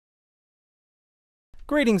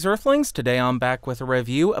Greetings Earthlings, today I'm back with a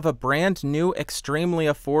review of a brand new, extremely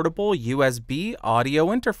affordable USB audio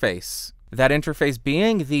interface. That interface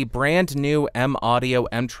being the brand new M-Audio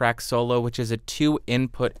M-Track Solo, which is a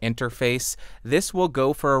 2-input interface. This will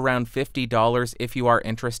go for around $50 if you are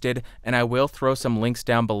interested, and I will throw some links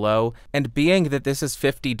down below. And being that this is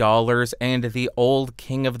 $50 and the old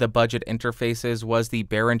king of the budget interfaces was the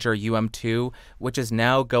Behringer UM2, which is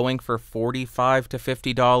now going for $45 to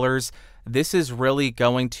 $50, this is really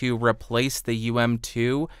going to replace the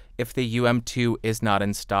UM2 if the UM2 is not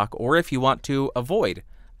in stock, or if you want to avoid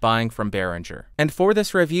buying from Behringer. And for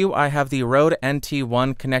this review, I have the Rode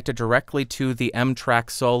NT1 connected directly to the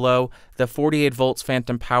M-Track Solo. The 48 volts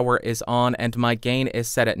phantom power is on, and my gain is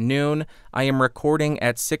set at noon. I am recording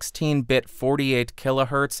at 16-bit 48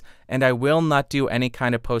 kilohertz, and I will not do any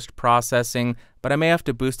kind of post-processing, but I may have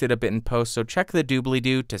to boost it a bit in post, so check the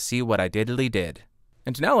doobly-doo to see what I diddly did.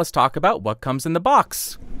 And now let's talk about what comes in the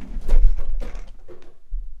box.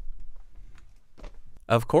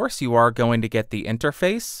 Of course, you are going to get the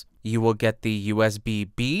interface, you will get the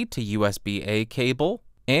USB-B to USB-A cable,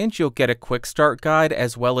 and you'll get a quick start guide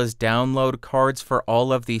as well as download cards for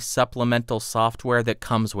all of the supplemental software that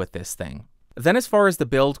comes with this thing. Then as far as the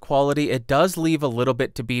build quality, it does leave a little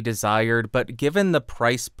bit to be desired, but given the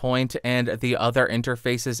price point and the other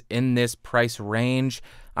interfaces in this price range,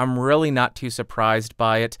 I'm really not too surprised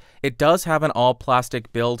by it. It does have an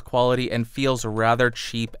all-plastic build quality and feels rather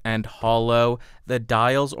cheap and hollow. The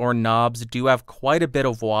dials or knobs do have quite a bit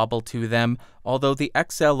of wobble to them, although the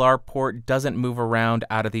XLR port doesn't move around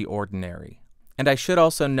out of the ordinary. And I should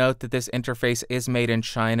also note that this interface is made in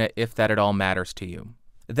China, if that at all matters to you.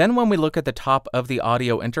 Then when we look at the top of the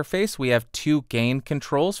audio interface, we have two gain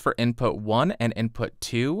controls for input 1 and input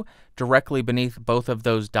 2. Directly beneath both of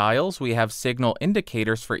those dials, we have signal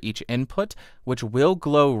indicators for each input, which will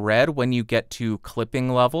glow red when you get to clipping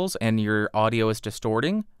levels and your audio is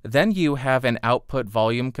distorting. Then you have an output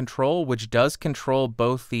volume control, which does control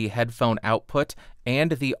both the headphone output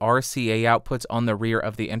and the RCA outputs on the rear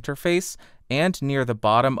of the interface. And near the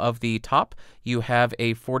bottom of the top, you have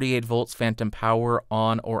a 48 volts phantom power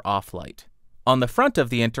on or off light. On the front of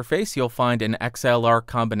the interface, you'll find an XLR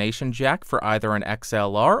combination jack for either an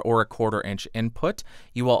XLR or a 1/4 inch input.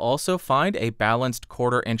 You will also find a balanced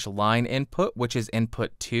 1/4 inch line input, which is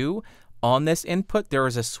input 2. On this input, there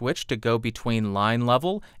is a switch to go between line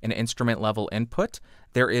level and instrument level input.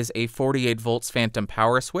 There is a 48 volts phantom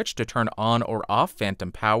power switch to turn on or off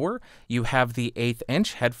phantom power. You have the 1/8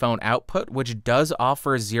 inch headphone output, which does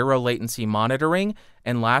offer 0 latency monitoring.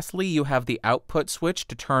 And lastly, you have the output switch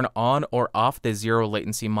to turn on or off the 0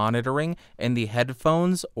 latency monitoring in the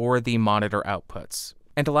headphones or the monitor outputs.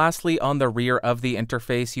 And lastly, on the rear of the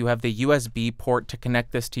interface, you have the USB port to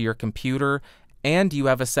connect this to your computer, and you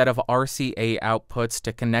have a set of RCA outputs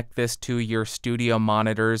to connect this to your studio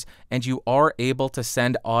monitors, and you are able to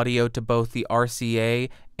send audio to both the RCA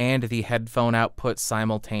and the headphone output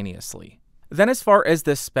simultaneously. Then as far as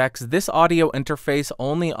the specs, this audio interface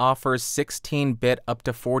only offers 16-bit up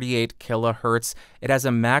to 48 kilohertz. It has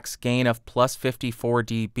a max gain of plus 54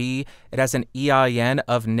 dB. It has an EIN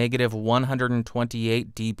of negative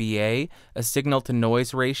 128 dBA, a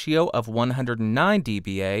signal-to-noise ratio of 109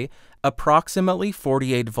 dBA, approximately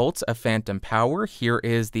 48 volts of phantom power. Here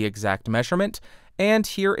is the exact measurement, and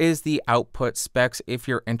here is the output specs if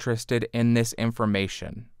you're interested in this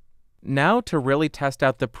information. Now, to really test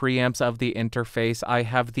out the preamps of the interface, I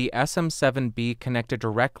have the SM7B connected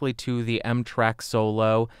directly to the M-Track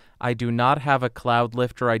Solo. I do not have a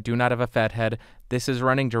Cloudlifter, I do not have a Fethead. This is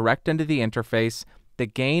running direct into the interface. The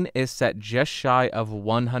gain is set just shy of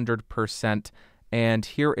 100%, and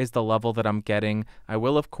here is the level that I'm getting. I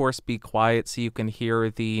will, of course, be quiet so you can hear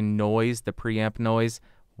the noise, the preamp noise,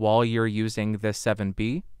 while you're using the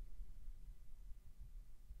 7B.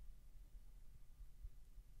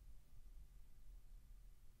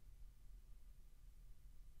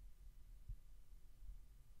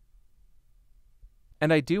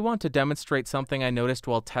 And I do want to demonstrate something I noticed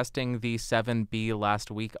while testing the 7B last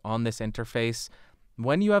week on this interface.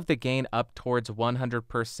 When you have the gain up towards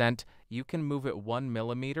 100%, you can move it 1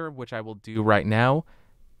 millimeter, which I will do right now,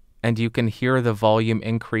 and you can hear the volume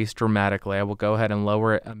increase dramatically. I will go ahead and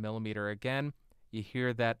lower it 1 millimeter again. You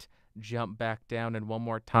hear that jump back down, and one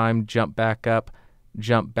more time, jump back up,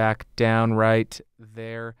 jump back down right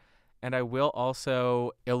there. And I will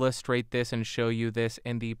also illustrate this and show you this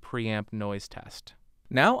in the preamp noise test.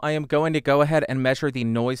 Now I am going to go ahead and measure the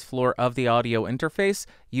noise floor of the audio interface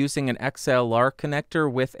using an XLR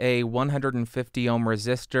connector with a 150 ohm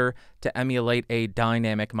resistor to emulate a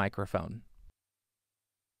dynamic microphone.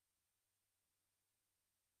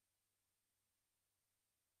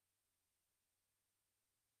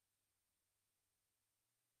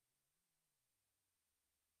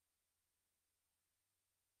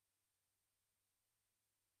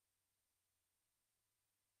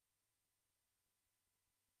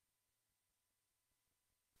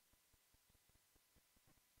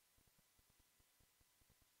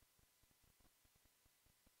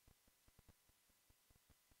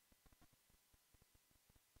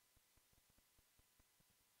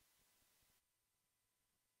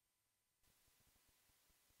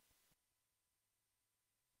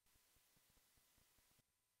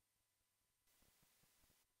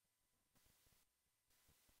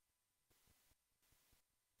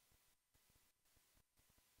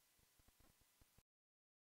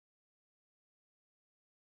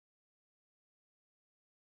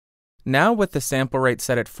 Now with the sample rate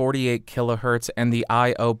set at 48 kHz and the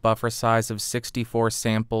I/O buffer size of 64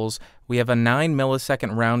 samples, we have a 9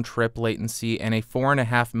 millisecond round trip latency and a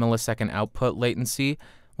 4.5 millisecond output latency.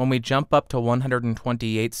 When we jump up to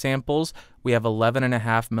 128 samples, we have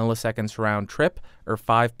 11.5 milliseconds round trip, or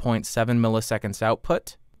 5.7 milliseconds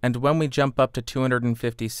output. And when we jump up to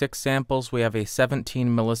 256 samples, we have a 17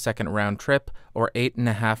 millisecond round trip, or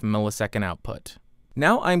 8.5 millisecond output.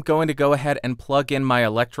 Now I'm going to go ahead and plug in my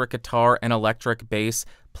electric guitar and electric bass,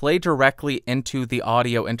 play directly into the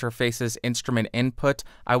audio interface's instrument input.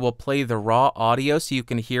 I will play the raw audio so you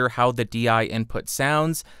can hear how the DI input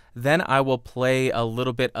sounds. Then I will play a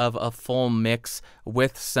little bit of a full mix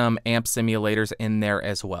with some amp simulators in there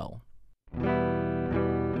as well.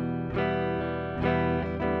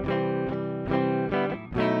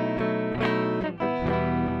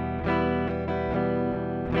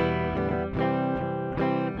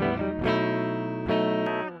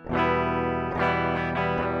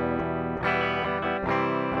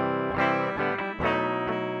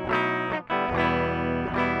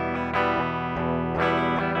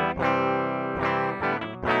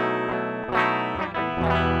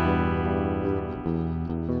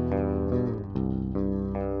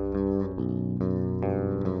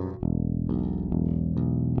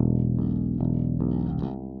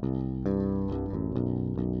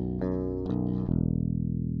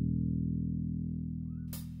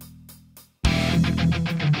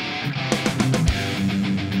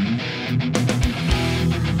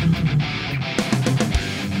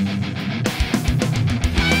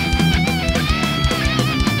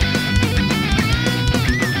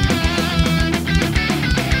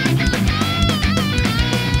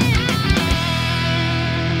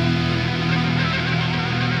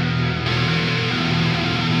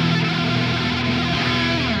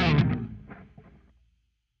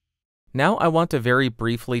 Now I want to very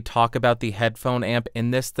briefly talk about the headphone amp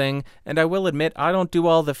in this thing, and I will admit I don't do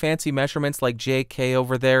all the fancy measurements like JK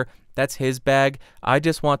over there. That's his bag. I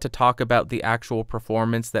just want to talk about the actual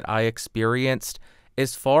performance that I experienced.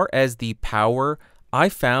 As far as the power, I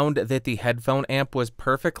found that the headphone amp was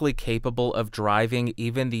perfectly capable of driving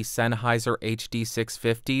even the Sennheiser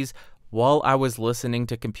HD650s while I was listening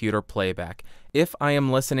to computer playback. If I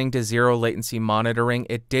am listening to zero latency monitoring,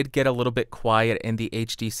 it did get a little bit quiet in the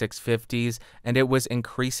HD650s, and it was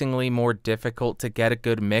increasingly more difficult to get a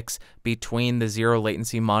good mix between the zero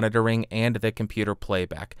latency monitoring and the computer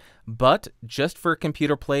playback. But just for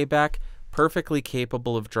computer playback, perfectly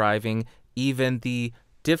capable of driving even the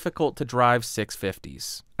difficult to drive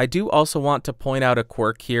 650s. I do also want to point out a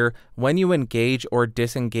quirk here. When you engage or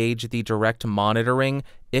disengage the direct monitoring,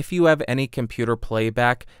 if you have any computer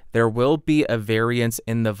playback, there will be a variance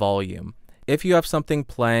in the volume. If you have something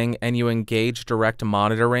playing and you engage direct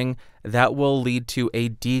monitoring, that will lead to a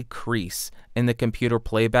decrease in the computer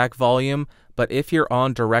playback volume. But if you're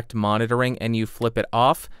on direct monitoring and you flip it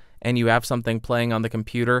off and you have something playing on the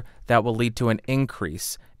computer, that will lead to an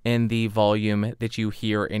increase in the volume that you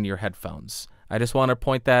hear in your headphones. I just want to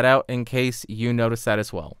point that out in case you notice that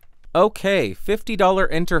as well. Okay, $50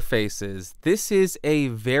 interfaces. This is a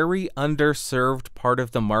very underserved part of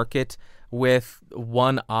the market with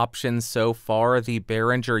one option so far, the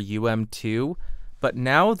Behringer UM2, but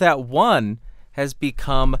now that one has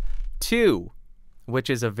become two, which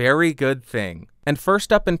is a very good thing. And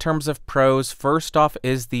first up in terms of pros, first off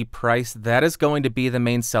is the price. That is going to be the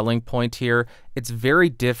main selling point here. It's very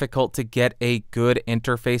difficult to get a good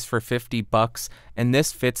interface for 50 bucks, and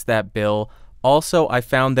this fits that bill. Also, I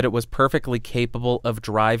found that it was perfectly capable of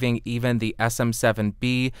driving even the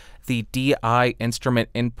SM7B. The DI instrument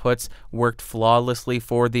inputs worked flawlessly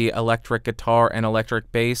for the electric guitar and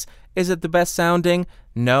electric bass. Is it the best sounding?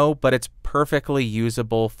 No, but it's perfectly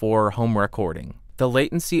usable for home recording. The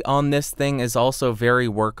latency on this thing is also very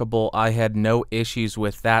workable. I had no issues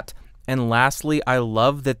with that. And lastly, I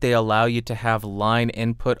love that they allow you to have line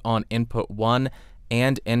input on input 1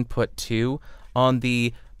 and input 2. On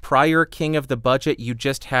the prior King of the Budget, you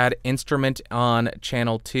just had instrument on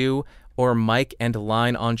channel 2 or mic and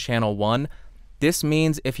line on channel 1. This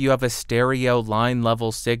means if you have a stereo line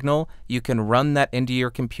level signal, you can run that into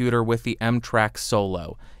your computer with the M-Track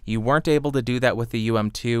Solo. You weren't able to do that with the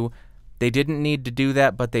UM2. They didn't need to do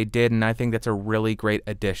that, but they did, and I think that's a really great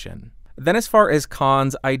addition. Then as far as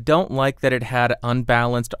cons, I don't like that it had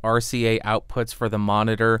unbalanced RCA outputs for the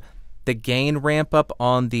monitor. The gain ramp up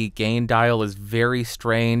on the gain dial is very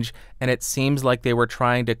strange, and it seems like they were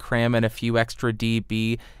trying to cram in a few extra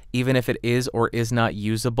dB, even if it is or is not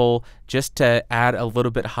usable, just to add a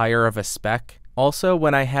little bit higher of a spec. Also,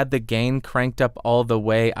 when I had the gain cranked up all the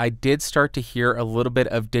way, I did start to hear a little bit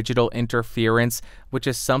of digital interference, which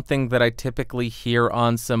is something that I typically hear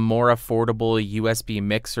on some more affordable USB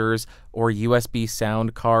mixers or USB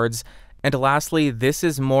sound cards. And lastly, this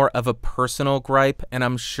is more of a personal gripe, and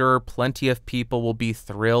I'm sure plenty of people will be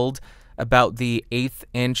thrilled about the 1/8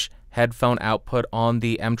 inch headphone output on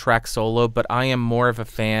the M-Track Solo, but I am more of a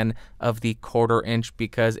fan of the 1/4 inch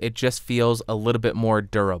because it just feels a little bit more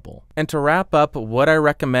durable. And to wrap up, would I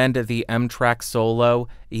recommend the M-Track Solo?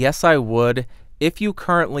 Yes, I would. If you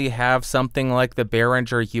currently have something like the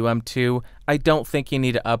Behringer UM2, I don't think you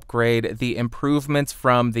need to upgrade. The improvements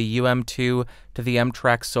from the UM2 to the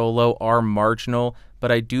M-Track Solo are marginal,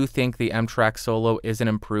 but I do think the M-Track Solo is an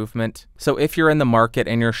improvement. So if you're in the market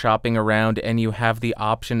and you're shopping around and you have the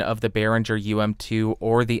option of the Behringer UM2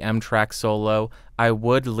 or the M-Track Solo, I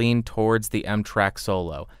would lean towards the M-Track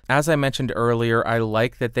Solo. As I mentioned earlier, I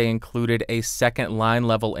like that they included a second line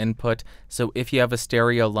level input, so if you have a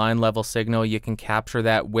stereo line level signal, you can capture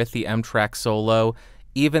that with the M-Track Solo.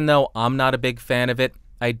 Even though I'm not a big fan of it,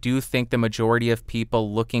 I do think the majority of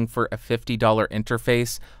people looking for a $50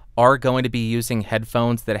 interface are going to be using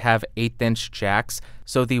headphones that have 1/8 inch jacks,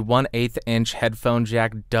 so the 1/8 inch headphone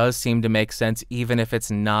jack does seem to make sense even if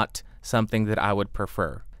it's not something that I would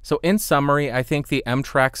prefer. So in summary, I think the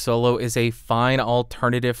M-Track Solo is a fine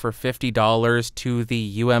alternative for $50 to the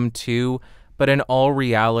UM2, but in all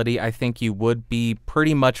reality, I think you would be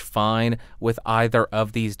pretty much fine with either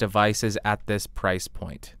of these devices at this price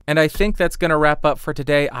point. And I think that's going to wrap up for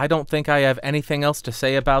today. I don't think I have anything else to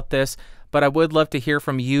say about this, but I would love to hear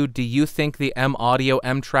from you. Do you think the M-Audio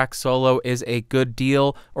M-Track Solo is a good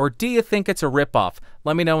deal, or do you think it's a ripoff?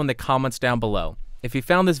 Let me know in the comments down below. If you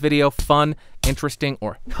found this video fun, interesting,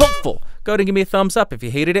 or helpful, go ahead and give me a thumbs up. If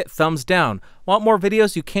you hated it, thumbs down. Want more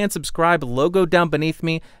videos? You can subscribe, logo down beneath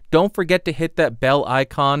me. Don't forget to hit that bell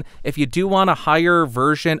icon. If you do want a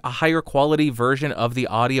higher quality version of the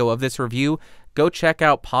audio of this review, go check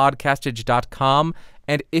out podcastage.com.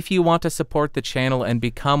 And if you want to support the channel and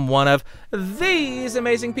become one of these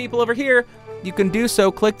amazing people over here, you can do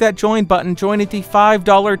so. Click that join button, join at the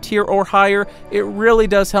 $5 tier or higher. It really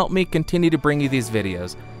does help me continue to bring you these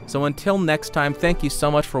videos. So until next time, thank you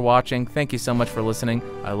so much for watching. Thank you so much for listening.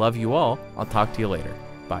 I love you all. I'll talk to you later.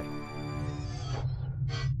 Bye.